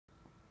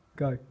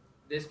Go.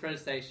 This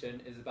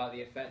presentation is about the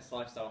effects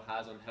lifestyle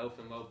has on health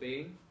and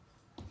well-being.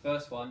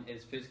 First one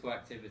is physical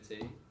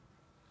activity.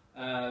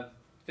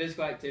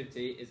 Physical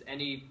activity is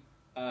any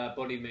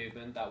body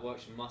movement that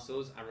works your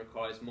muscles and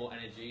requires more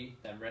energy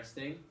than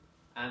resting.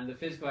 And the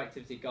physical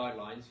activity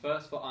guidelines,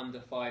 first for under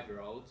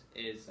 5-year-olds,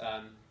 is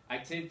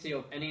activity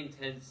of any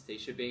intensity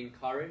should be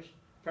encouraged,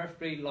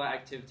 preferably light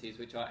activities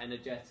which are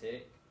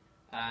energetic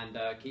and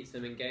keeps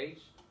them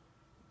engaged.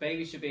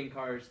 Babies should be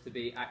encouraged to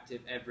be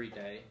active every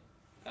day.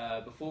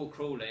 Before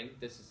crawling,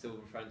 this is still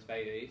referring to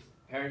babies,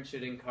 parents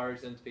should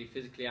encourage them to be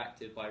physically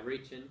active by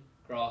reaching,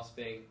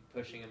 grasping,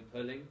 pushing and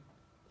pulling,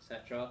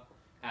 etc.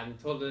 And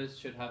toddlers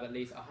should have at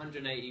least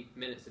 180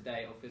 minutes a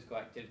day of physical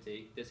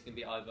activity. This can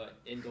be either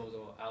indoors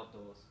or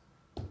outdoors.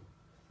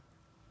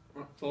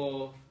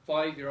 For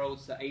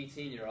 5-year-olds to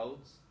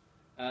 18-year-olds,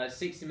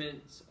 60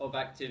 minutes of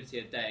activity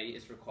a day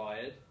is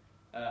required.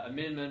 A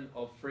minimum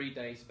of 3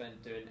 days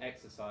spent doing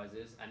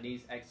exercises, and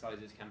these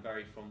exercises can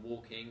vary from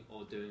walking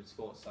or doing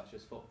sports such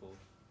as football.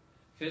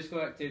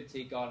 Physical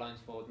activity guidelines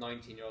for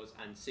 19-year-olds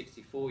and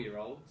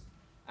 64-year-olds,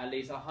 at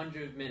least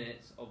 100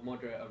 minutes of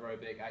moderate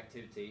aerobic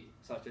activity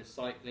such as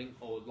cycling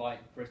or light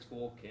brisk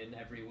walking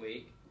every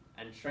week,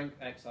 and strength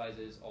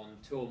exercises on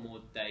 2 or more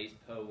days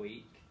per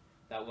week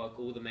that work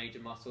all the major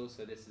muscles,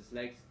 so this is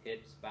legs,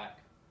 hips, back,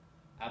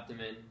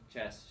 abdomen,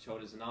 chest,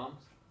 shoulders and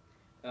arms.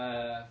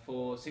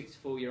 For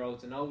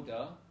 64-year-olds and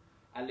older,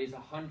 at least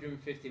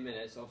 150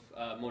 minutes of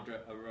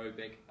moderate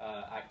aerobic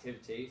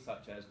activity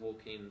such as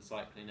walking and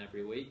cycling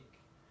every week.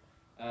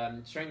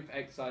 Strength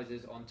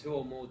exercises on 2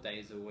 or more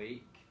days a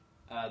week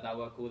that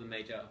work all the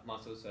major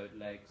muscles, so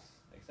legs,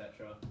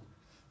 etc.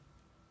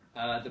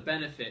 The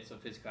benefits of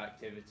physical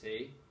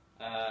activity.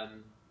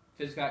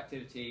 Physical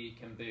activity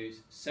can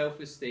boost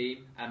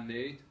self-esteem and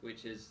mood,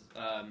 which is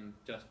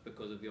just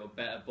because of your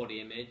better body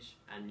image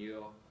and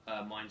your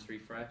mind's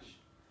refresh.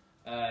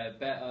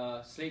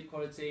 Better sleep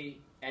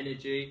quality,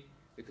 energy,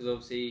 because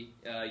obviously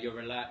you're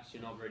relaxed,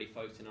 you're not really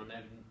focusing on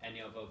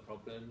any other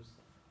problems.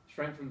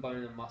 Strengthen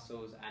bone and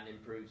muscles and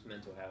improves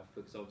mental health,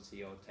 because obviously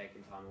you're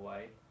taking time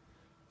away.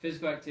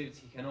 Physical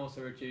activity can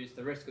also reduce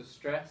the risk of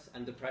stress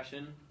and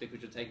depression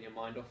because you're taking your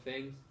mind off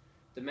things.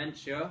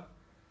 Dementia,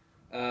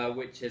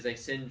 which is a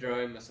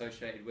syndrome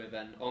associated with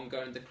an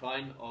ongoing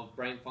decline of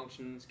brain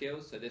function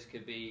skills, so this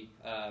could be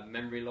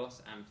memory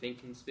loss and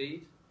thinking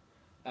speed.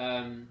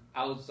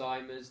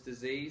 Alzheimer's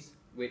disease,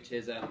 which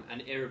is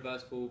an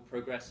irreversible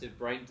progressive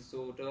brain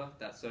disorder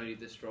that slowly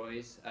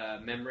destroys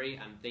memory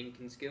and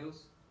thinking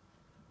skills,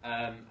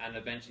 and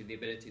eventually the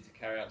ability to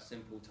carry out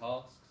simple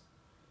tasks.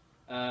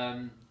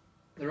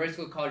 The risk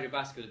of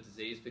cardiovascular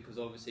disease, because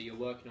obviously you're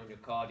working on your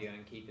cardio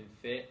and keeping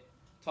fit.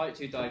 Type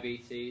 2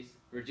 diabetes,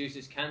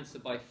 reduces cancer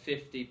by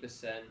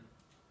 50%,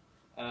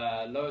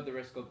 lower the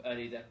risk of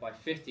early death by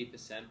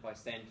 50% by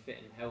staying fit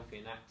and healthy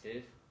and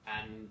active,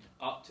 and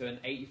up to an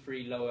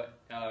 83% lower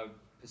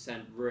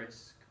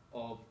risk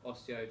of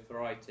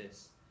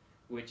osteoarthritis,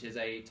 which is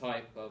a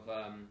type of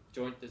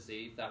joint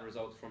disease that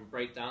results from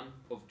breakdown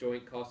of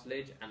joint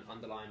cartilage and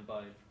underlying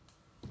bone.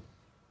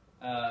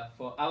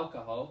 For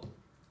alcohol,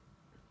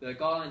 the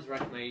guidelines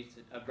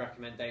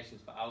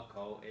recommendations for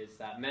alcohol is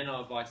that men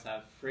are advised to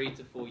have 3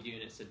 to 4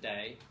 units a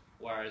day,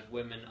 whereas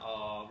women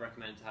are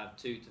recommended to have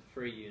 2 to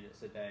 3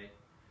 units a day.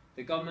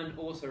 The government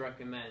also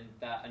recommend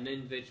that an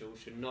individual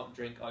should not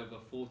drink over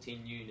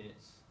 14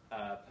 units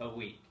per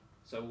week.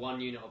 So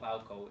 1 unit of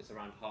alcohol is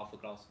around half a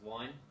glass of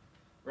wine.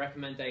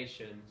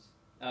 Recommendations,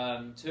 2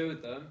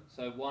 of them.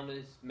 So one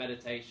is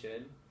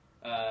meditation.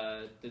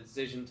 The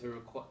decision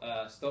to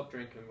stop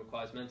drinking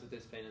requires mental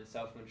discipline and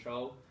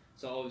self-control.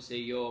 So obviously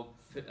you're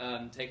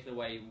taking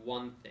away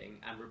one thing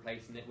and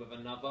replacing it with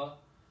another.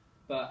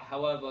 But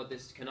however,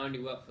 this can only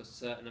work for a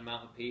certain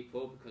amount of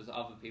people because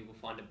other people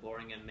find it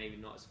boring and maybe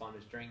not as fun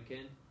as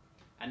drinking.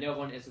 And the other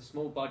one is a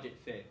small budget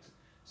fix.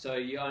 So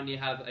you only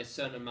have a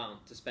certain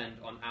amount to spend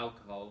on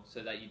alcohol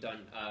so that you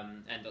don't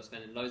end up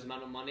spending loads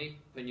amount of money,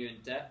 putting you in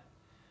debt,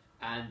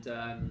 and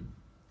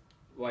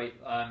going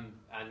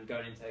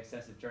into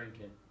excessive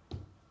drinking.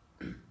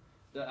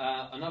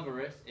 Another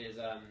risk is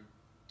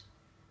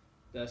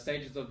the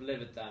stages of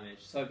liver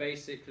damage. So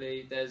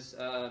basically there's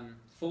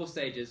 4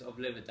 stages of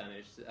liver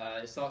damage.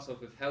 It starts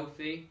off with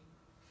healthy,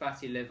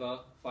 fatty liver,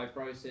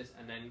 fibrosis,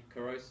 and then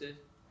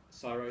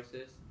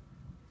cirrhosis.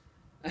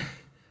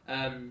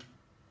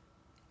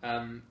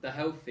 The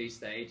healthy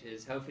stage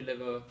is healthy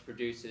liver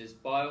produces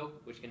bile,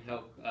 which can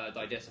help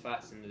digest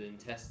fats in the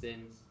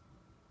intestines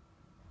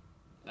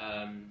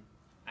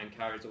and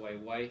carries away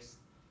waste.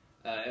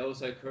 It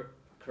also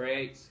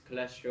creates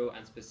cholesterol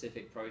and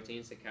specific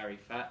proteins that carry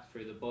fat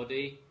through the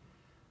body,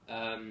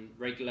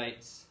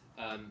 regulates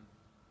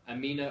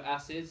amino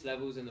acids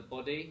levels in the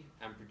body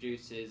and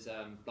produces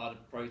blood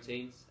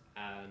proteins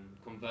and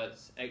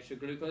converts extra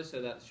glucose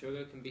so that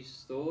sugar can be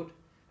stored,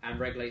 and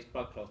regulates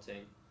blood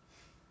clotting.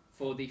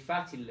 For the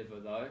fatty liver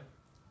though,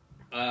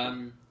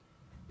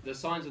 the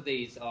signs of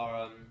these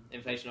are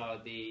inflammation are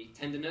the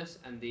tenderness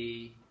and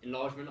the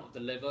enlargement of the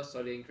liver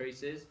slowly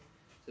increases,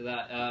 so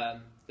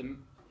that the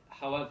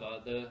However,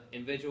 the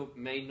individual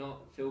may not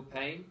feel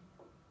pain,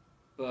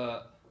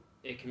 but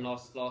it can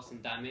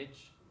lasting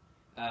damage,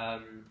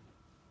 and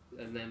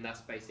then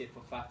that's basically it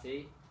for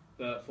fatty.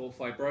 But for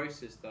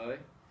fibrosis, though,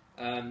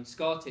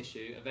 scar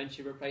tissue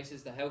eventually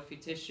replaces the healthy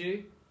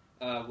tissue,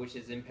 which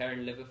is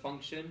impairing liver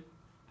function,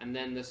 and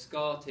then the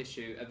scar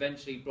tissue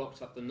eventually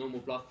blocks up the normal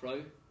blood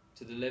flow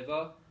to the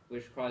liver,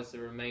 which requires the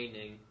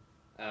remaining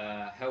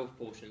health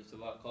portions to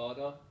work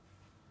harder.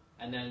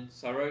 And then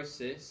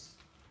cirrhosis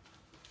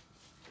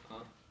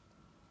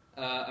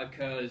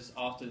occurs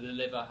after the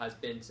liver has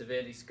been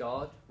severely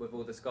scarred with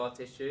all the scar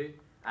tissue,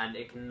 and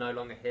it can no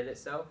longer heal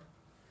itself.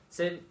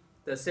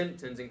 The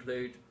symptoms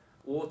include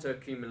water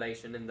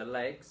accumulation in the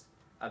legs,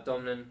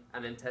 abdomen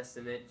and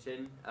intestine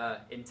itching,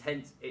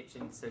 intense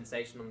itching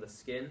sensation on the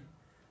skin,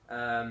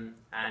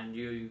 and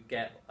you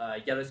get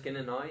yellow skin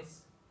and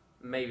eyes,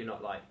 maybe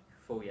not like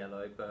full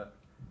yellow,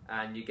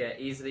 and you get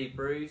easily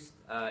bruised,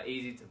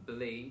 easy to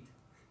bleed,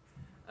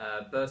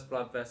 burst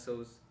blood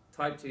vessels,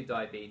 type 2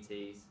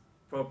 diabetes,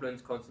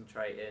 problems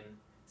concentrating,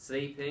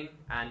 sleeping,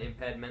 and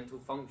impaired mental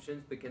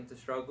functions begin to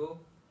struggle.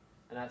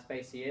 And that's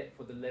basically it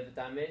for the liver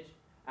damage.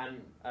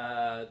 And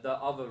the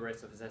other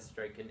risk of excessive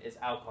drinking is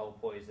alcohol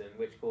poison,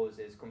 which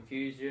causes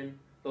confusion,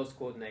 loss of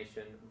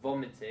coordination,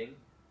 vomiting,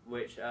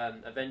 which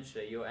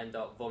eventually you'll end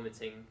up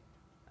vomiting,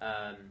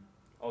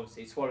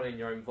 obviously swallowing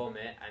your own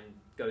vomit, and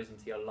goes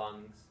into your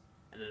lungs,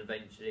 and then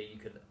eventually you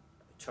could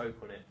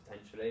choke on it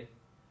potentially.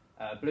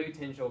 Blue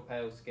tinge or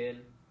pale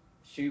skin,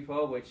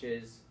 stupor, which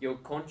is you're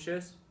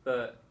conscious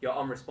but you're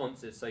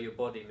unresponsive, so your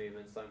body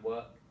movements don't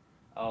work.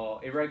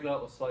 Or irregular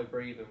or slow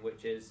breathing,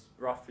 which is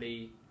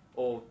roughly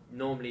or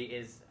normally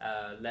is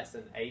less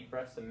than 8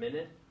 breaths a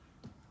minute.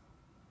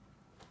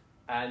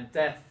 And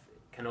death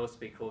can also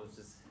be caused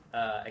as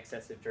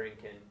excessive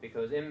drinking,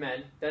 because in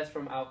men, deaths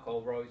from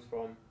alcohol rose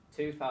from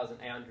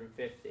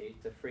 2,850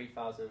 to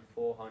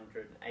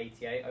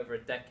 3,488 over a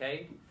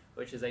decade,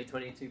 which is a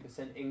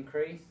 22%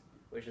 increase,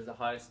 which is the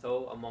highest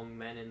toll among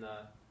men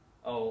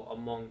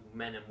among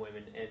men and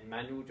women in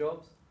manual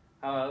jobs.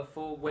 However,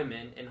 for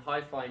women in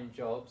high-flying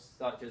jobs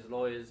such as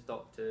lawyers,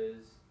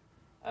 doctors,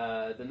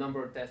 the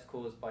number of deaths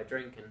caused by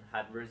drinking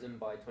had risen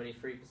by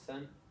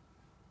 23%.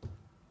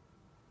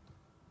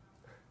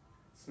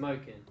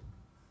 Smoking.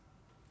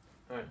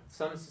 Alright,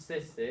 some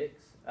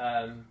statistics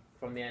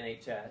from the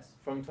NHS.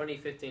 From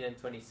 2015 and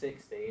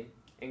 2016,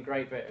 in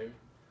Great Britain,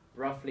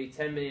 roughly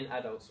 10 million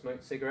adults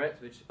smoked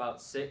cigarettes, which is about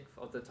 1/6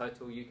 of the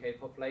total UK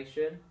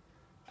population.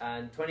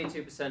 And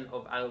 22%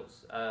 of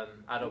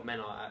adult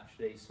men are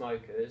actually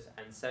smokers,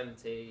 and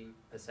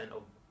 70%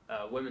 of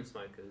women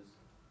smokers,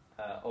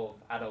 of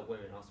adult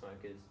women are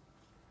smokers.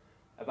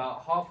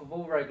 About half of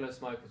all regular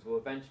smokers will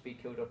eventually be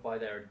killed off by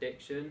their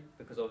addiction,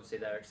 because obviously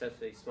they're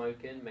excessively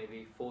smoking,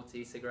 maybe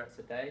 40 cigarettes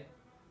a day.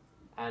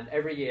 And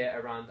every year,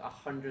 around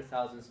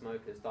 100,000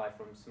 smokers die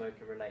from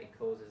smoking-related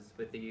causes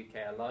with the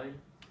UK alone,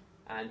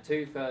 and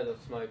 2/3 of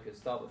smokers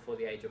start before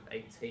the age of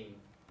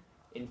 18.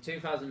 In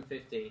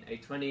 2015, a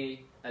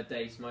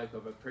 20-a-day smoker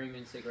of a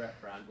premium cigarette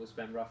brand will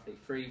spend roughly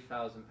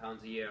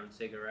 £3,000 a year on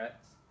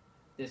cigarettes.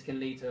 This can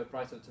lead to the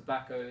price of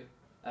tobacco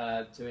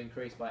to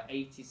increase by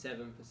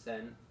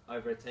 87%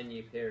 over a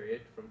 10-year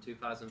period from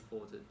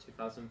 2004 to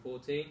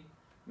 2014,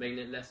 making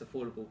it less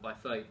affordable by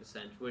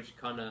 30%, which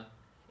kind of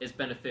is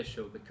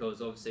beneficial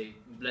because obviously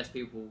less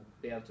people will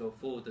be able to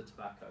afford the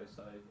tobacco,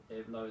 so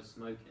it lowers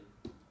smoking.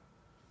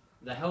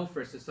 The health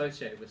risks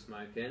associated with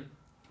smoking.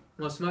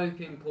 Well,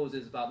 smoking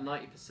causes about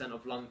 90%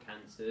 of lung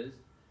cancers,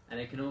 and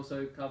it can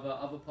also cover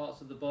other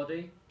parts of the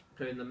body,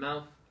 including the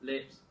mouth,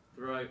 lips,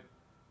 throat,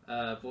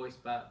 voice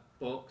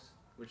box,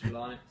 which are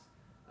lungs,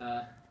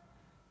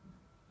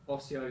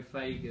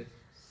 oesophagus,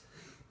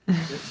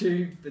 the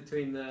tube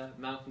between the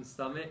mouth and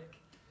stomach,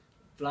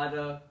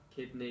 bladder,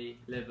 kidney,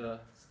 liver,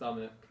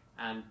 stomach,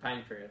 and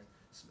pancreas.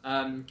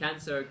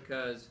 Cancer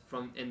occurs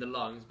in the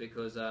lungs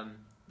because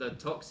the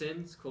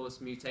toxins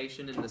cause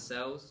mutation in the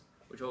cells,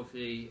 which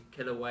obviously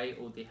kill away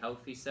all the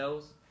healthy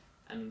cells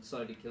and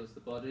slowly kills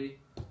the body.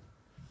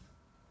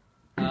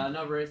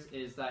 Another risk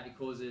is that it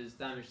causes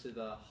damage to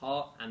the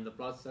heart and the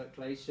blood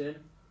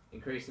circulation,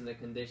 increasing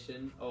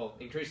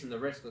the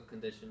risk of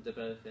conditions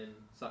developing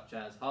such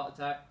as heart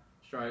attack,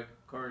 stroke,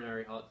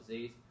 coronary heart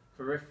disease,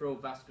 peripheral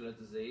vascular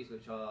disease,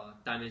 which are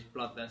damaged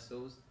blood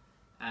vessels,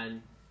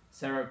 and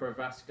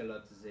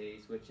cerebrovascular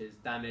disease, which is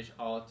damaged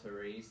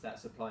arteries that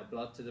supply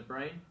blood to the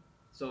brain.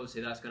 So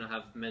obviously that's going to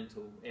have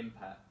mental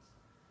impacts.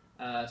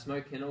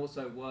 Smoking can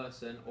also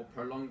worsen or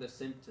prolong the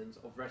symptoms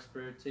of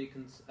respiratory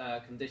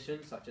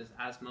conditions such as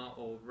asthma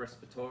or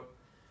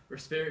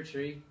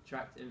respiratory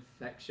tract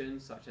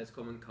infections such as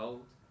common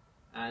cold.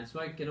 And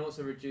smoking can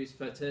also reduce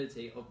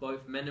fertility of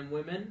both men and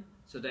women,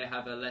 so they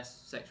have a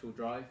less sexual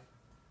drive.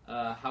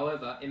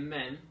 However, in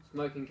men,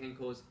 smoking can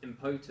cause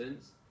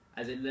impotence,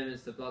 as it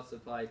limits the blood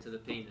supply to the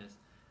penis,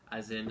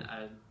 as in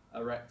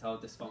erectile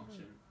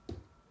dysfunction.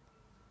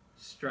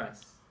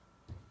 Stress.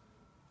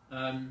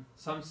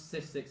 Some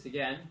statistics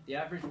again. The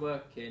average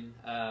working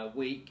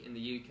week in the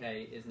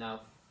UK is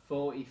now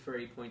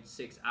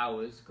 43.6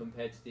 hours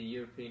compared to the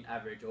European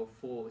average of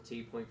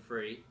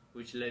 40.3,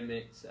 which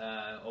limits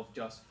of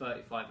just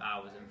 35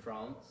 hours in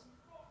France.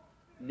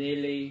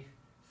 Nearly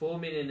 4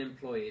 million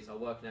employees are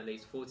working at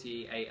least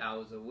 48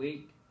 hours a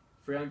week,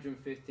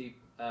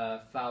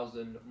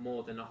 350,000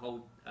 more than a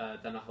whole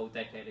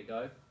decade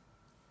ago.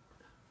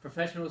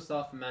 Professional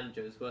staff and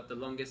managers work the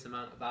longest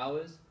amount of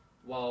hours,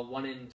 while 1 in